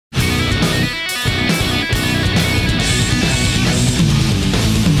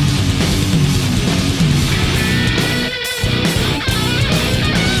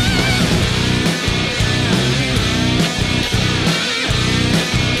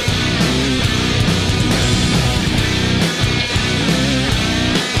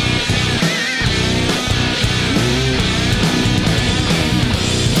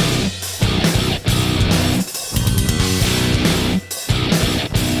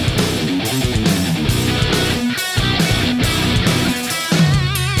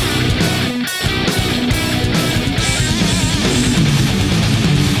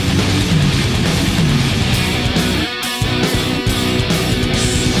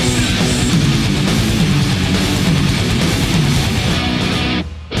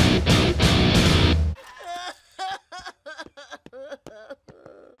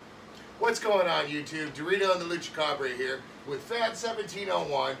on YouTube? Dorito and the Luch here with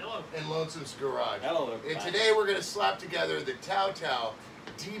Fan1701 and Lonesomes Garage. Hello, and today we're going to slap together the Tao Tao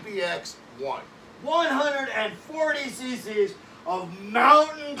Dbx1. 140 cc's of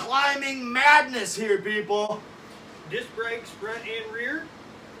mountain climbing madness here, people. Disc brakes front and rear,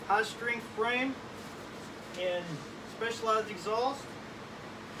 high strength frame, and specialized exhaust,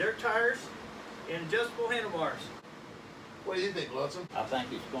 dirt tires, and adjustable handlebars. What do you think, Lonesome? I think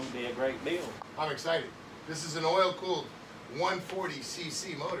it's going to be a great build. I'm excited. This is an oil-cooled 140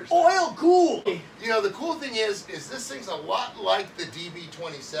 cc motorcycle. Oil cooled. You know, the cool thing is this thing's a lot like the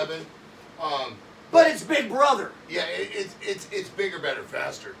Db27. But it's big brother. Yeah, it's bigger, better,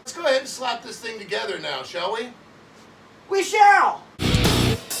 faster. Let's go ahead and slap this thing together now, shall we? We shall.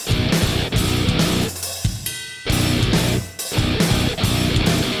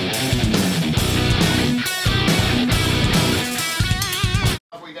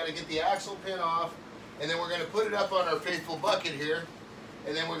 We got to get the axle pin off, and then we're going to put it up on our faithful bucket here,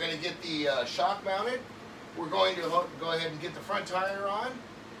 and then we're going to get the shock mounted. We're going to go ahead and get the front tire on.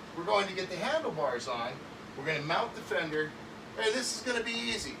 We're going to get the handlebars on. We're going to mount the fender. Hey, this is going to be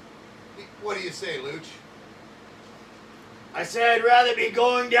easy. What do you say, Luch? I said I'd rather be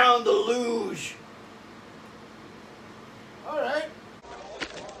going down the luge. All right.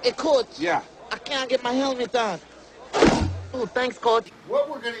 Hey, Coach. Yeah. I can't get my helmet on. Oh, thanks, Coach. What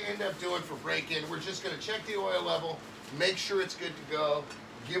we're going to end up doing for break-in, we're just going to check the oil level, make sure it's good to go,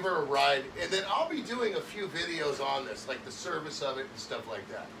 give her a ride, and then I'll be doing a few videos on this, like the service of it and stuff like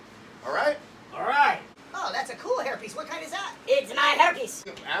that. All right? All right. Oh, that's a cool hairpiece. What kind is that? It's my hairpiece.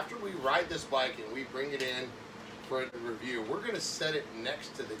 After we ride this bike and we bring it in for a review, we're going to set it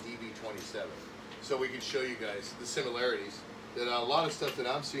next to the Db27 so we can show you guys the similarities. That a lot of stuff that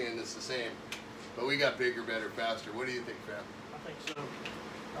I'm seeing is the same, but we got bigger, better, faster. What do you think, fam? I think so.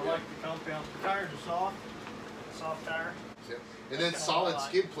 I like the compound. The tires are soft tire. Yeah. And then solid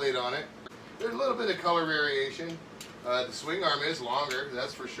skid plate on it. There's a little bit of color variation. The swing arm is longer,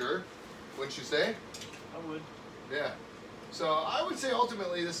 that's for sure. Wouldn't you say? I would. Yeah. So I would say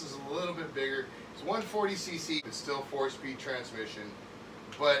ultimately this is a little bit bigger. It's 140 cc. It's still 4-speed transmission,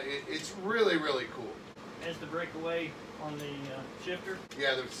 but it's really, really cool. Has the breakaway on the shifter.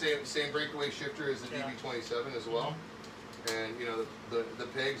 Yeah, the same breakaway shifter as the Db27 as well. And you know the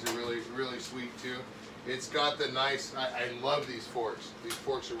pegs are really, really sweet too. It's got the nice. I love these forks. These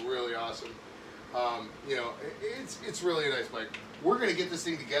forks are really awesome. You know, it's really a nice bike. We're gonna get this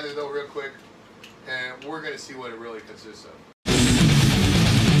thing together though real quick, and we're gonna see what it really consists of.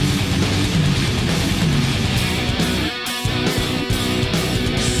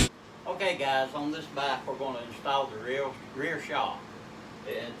 Okay guys, on this bike we're going to install the rear shock.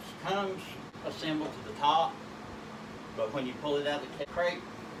 It comes assembled to the top, but when you pull it out of the crate,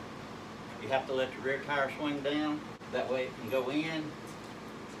 you have to let the rear tire swing down. That way it can go in.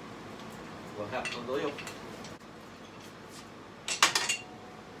 We'll have to lift.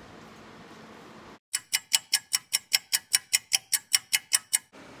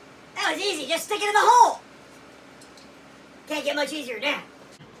 That was easy. Just stick it in the hole. Can't get much easier now.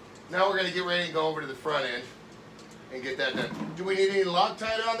 Now we're gonna get ready and go over to the front end and get that done. Do we need any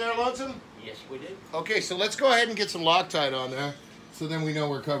Loctite on there, Lonesome? Yes, we do. Okay, so let's go ahead and get some Loctite on there, so then we know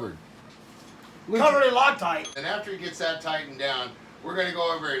we're covered. Covered in Loctite. And after he gets that tightened down, we're going to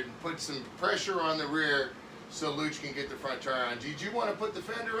go over and put some pressure on the rear so Luch can get the front tire on. Did you want to put the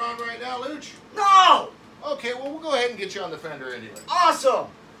fender on right now, Luch? No. Okay, well, we'll go ahead and get you on the fender anyway. Awesome.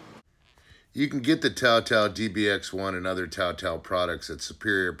 You can get the Tao Tao Dbx1 and other Tao Tao products at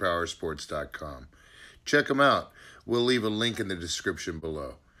Superiorpowersports.com. Check them out. We'll leave a link in the description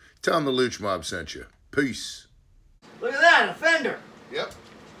below. Tell them the Luch Mob sent you. Peace. Look at that, a fender. Yep.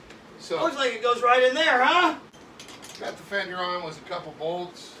 So Looks like it goes right in there, huh? got the fender on with a couple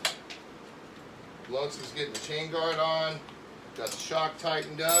bolts. Lonesome's getting the chain guard on. Got the shock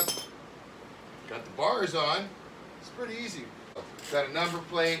tightened up. Got the bars on. It's pretty easy. Got a number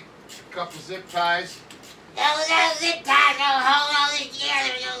plate, a couple zip ties. That zip tie will hold all this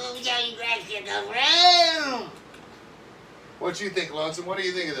together. No room. What you think, Lonesome? What do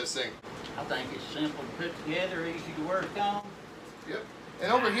you think of this thing? I think it's simple to put together, easy to work on. Yep.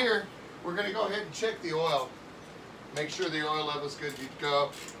 And over here, we're going to go ahead and check the oil. Make sure the oil level's good to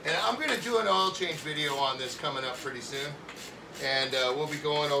go. And I'm going to do an oil change video on this coming up pretty soon. And we'll be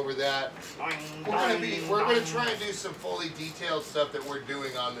going over that. We're going to try and do some fully detailed stuff that we're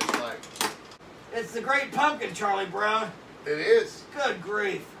doing on this bike. It's the Great Pumpkin, Charlie Brown. It is. Good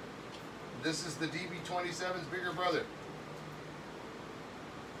grief. This is the Db27's bigger brother.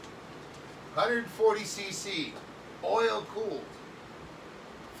 140 cc, oil cooled,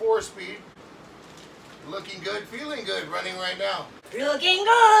 4-speed, Looking good, feeling good, running right now. Looking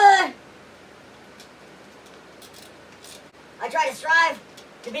good. I try to strive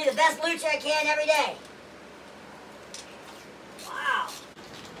to be the best Luch I can every day. Wow.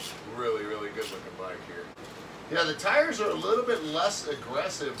 Really, really good looking bike here. Yeah, the tires are a little bit less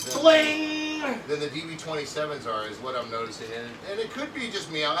aggressive than the DB27s are, is what I'm noticing. And it could be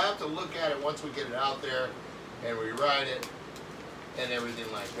just me. I'll have to look at it once we get it out there and we ride it and everything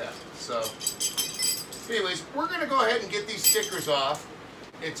like that. So, anyways, we're going to go ahead and get these stickers off.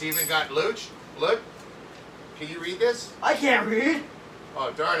 It's even got Luch. Look. Can you read this? I can't read.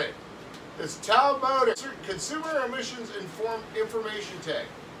 Oh, darn it. It's Tao Tao Consumer Emissions Information Tag.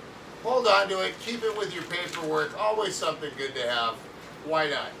 Hold on to it. Keep it with your paperwork. Always something good to have. Why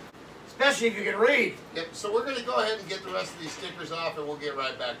not? Especially if you can read. Yep, so we're going to go ahead and get the rest of these stickers off and we'll get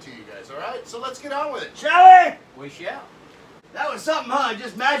right back to you guys, alright? So let's get on with it. Shall we? We shall. That was something, huh? It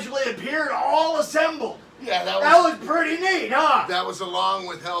just magically appeared all assembled. Yeah, That was pretty neat, huh? That was along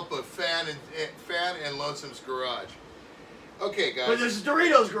with help of Fan and Lonesomes garage. Okay, guys. But this is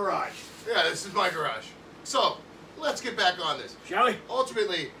Doritos' garage. Yeah, this is my garage. So, let's get back on this. Shall we?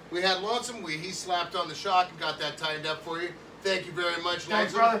 Ultimately, we had Lonesome. He slapped on the shock and got that tightened up for you. Thank you very much,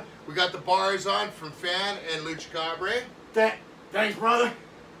 Thanks, Lonesome. brother. We got the bars on from Fan and Luch. Thanks, brother.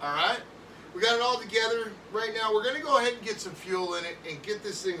 Alright? We got it all together. Right now, we're going to go ahead and get some fuel in it and get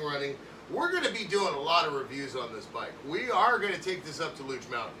this thing running. We're going to be doing a lot of reviews on this bike. We are going to take this up to Luch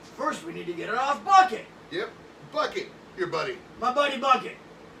Mountain. First, we need to get it off Bucket. Yep. Bucket, your buddy. My buddy Bucket.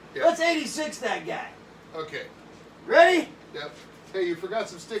 Yep. Let's 86 that guy. Okay. Ready? Yep. Hey, you forgot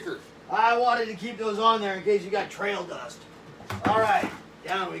some stickers. I wanted to keep those on there in case you got trail dust. All right,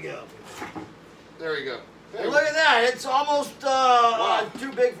 down we go. There we go. Hey, look at that. It's almost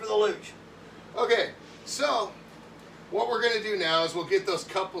too big for the Luch. Okay, so what we're going to do now is we'll get those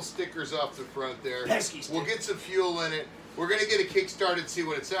couple stickers off the front there. Pesky We'll get some fuel in it. We're going to get a kick started, see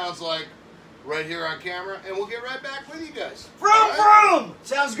what it sounds like right here on camera, and we'll get right back with you guys. Vroom, vroom!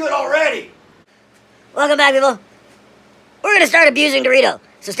 Sounds good already. Welcome back, people. We're gonna start abusing Dorito,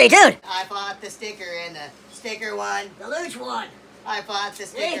 so stay tuned. I bought the sticker in the sticker one. The Luch one. I bought the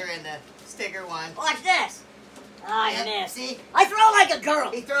sticker in the sticker one. Watch this. I Yep, missed. see? I throw like a girl.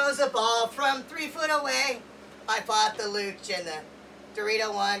 He throws a ball from 3 foot away. I bought the Luch and the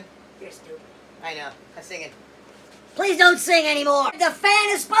Dorito one. You're stupid. I know. I'm singing. Please don't sing anymore. The fan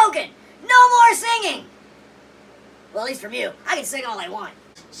has spoken. No more singing. Well, at least from you. I can sing all I want.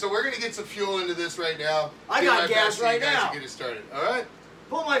 So we're going to get some fuel into this right now. I Get got right gas back to you right guys now. and get it started. All right?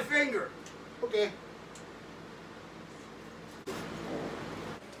 Pull my finger. Okay.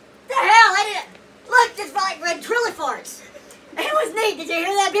 The hell? I didn't. Look, it's like ventriloquist. It was neat. Did you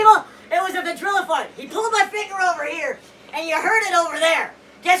hear that, people? It was a ventriloquist. He pulled my finger over here, and you heard it over there.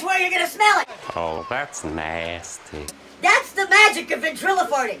 Guess where you're gonna smell it? Oh, that's nasty. That's the magic of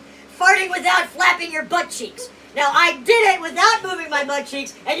ventriloquisting. Farting without flapping your butt cheeks. Now, I did it without moving my butt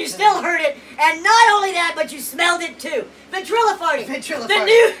cheeks, and you still heard it. And not only that, but you smelled it too. Ventriloquisting.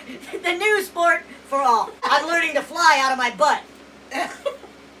 Ventriloquisting. The new sport for all. I'm learning to fly out of my butt.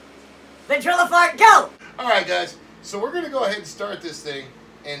 Ventriloquist, go! All right, guys. So we're going to go ahead and start this thing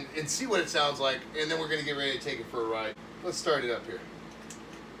and see what it sounds like, and then we're going to get ready to take it for a ride. Let's start it up here.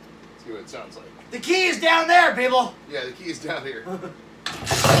 See what it sounds like. The key is down there, people. Yeah, the key is down here. Look at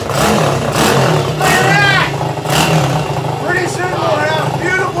that! Pretty soon we'll have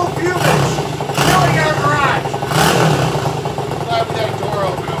beautiful fumage filling our garage. Glad we got a door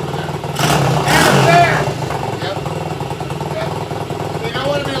open over there. And a fan. Yep. Yep. You don't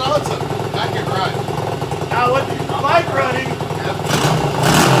want to be lonesome. Not your garage. Now with the mic running, Yep.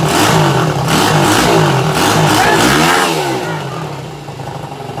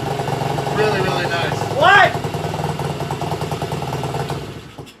 Really, really nice. what?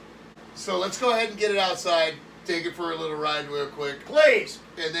 So let's go ahead and get it outside, take it for a little ride real quick, Please.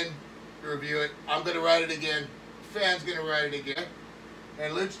 and then review it. I'm going to ride it again. Fan's going to ride it again.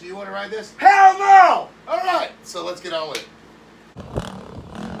 And Luch, do you want to ride this? Hell no! All right, so let's get on with it.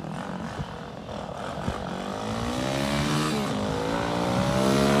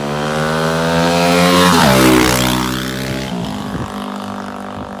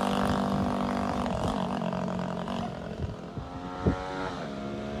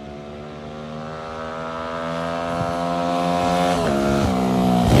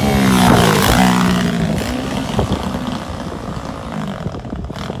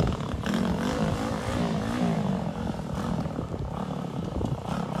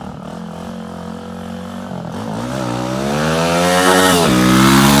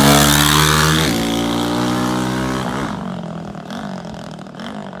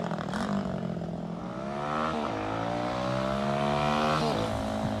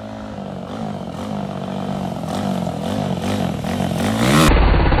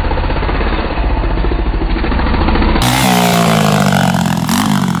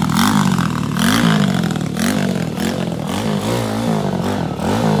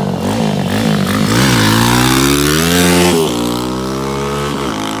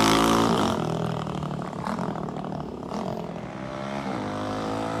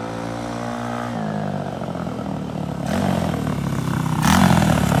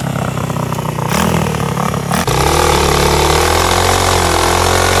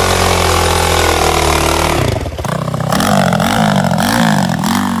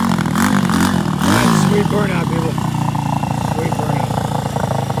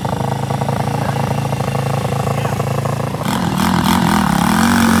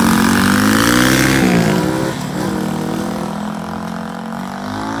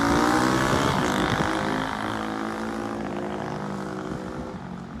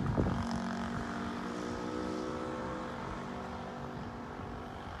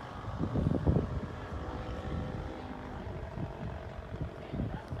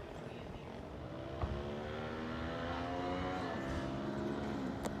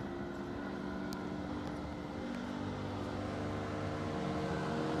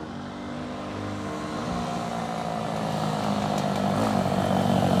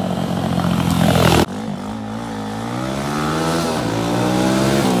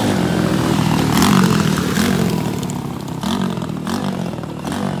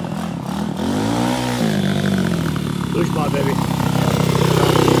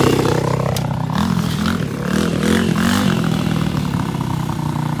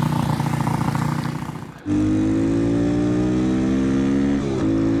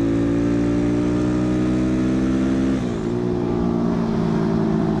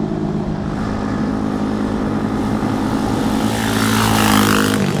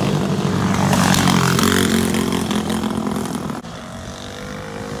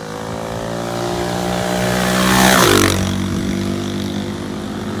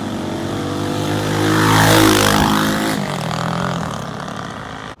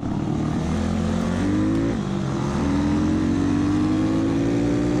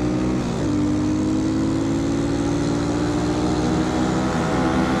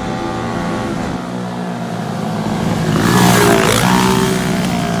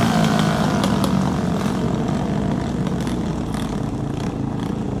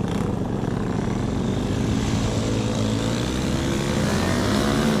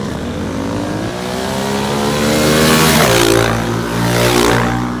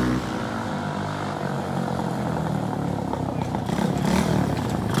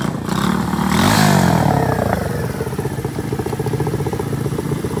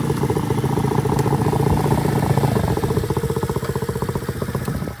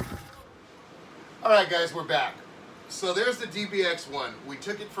 Alright guys, we're back. So there's the DBX1. We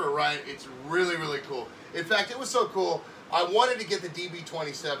took it for a ride. It's really, really cool. In fact, it was so cool, I wanted to get the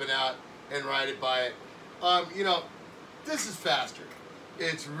DB27 out and ride it by it. You know, this is faster.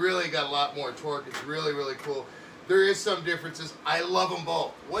 It's really got a lot more torque. It's really, really cool. There is some differences. I love them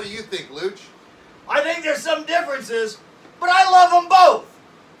both. What do you think, Luch? I think there's some differences, but I love them both.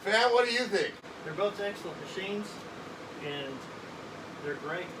 Fan, what do you think? They're both excellent machines, and they're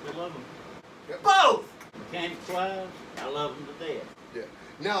great. We love them. Both. Mechanics-wise, I love them to death. Yeah.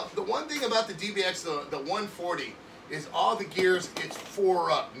 Now, the one thing about the DBX, the 140, is all the gears, it's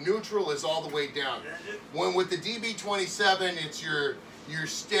 4 up. Neutral is all the way down. When with the DB27, it's your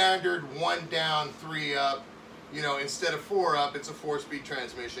standard 1 down, 3 up. You know, instead of 4 up, it's a 4-speed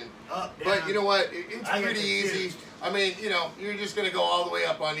transmission. Up, But down. you know what? It's I get pretty easy. confused. I mean, you know, you're just going to go all the way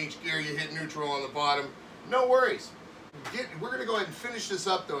up on each gear. You hit neutral on the bottom. No worries. We're going to go ahead and finish this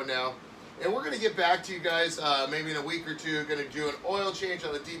up, though, now. And we're going to get back to you guys maybe in a week or two. Going to do an oil change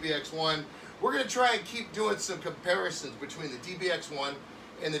on the DBX1. We're going to try and keep doing some comparisons between the DBX1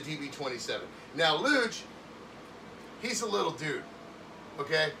 and the DB27. Now, Luch, he's a little dude.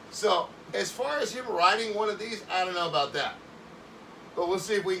 Okay? So, as far as him riding one of these, I don't know about that. But we'll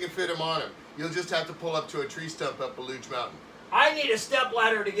see if we can fit him on him. You'll just have to pull up to a tree stump up a Luch Mountain. I need a step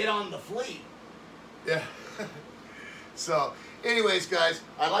ladder to get on the fleet. Yeah. So, anyways, guys,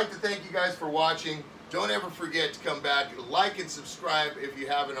 I'd like to thank you guys for watching. Don't ever forget to come back, like and subscribe if you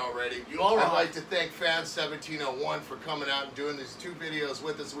haven't already. You all right. I'd like to thank Fan1701 for coming out and doing these 2 videos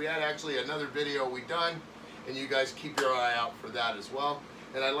with us. We had actually another video we done, and you guys keep your eye out for that as well.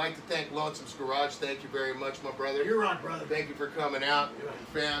 And I'd like to thank Lonesomes Garage. Thank you very much, my brother. You're right, brother. Thank you for coming out. You're right.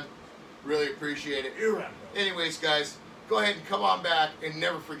 Fan, really appreciate it. You're right, brother. Anyways, guys, go ahead and come on back, and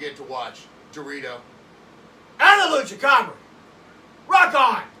never forget to watch Dorito. And the Lucha Cobra. Rock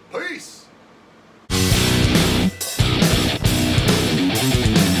on! Peace!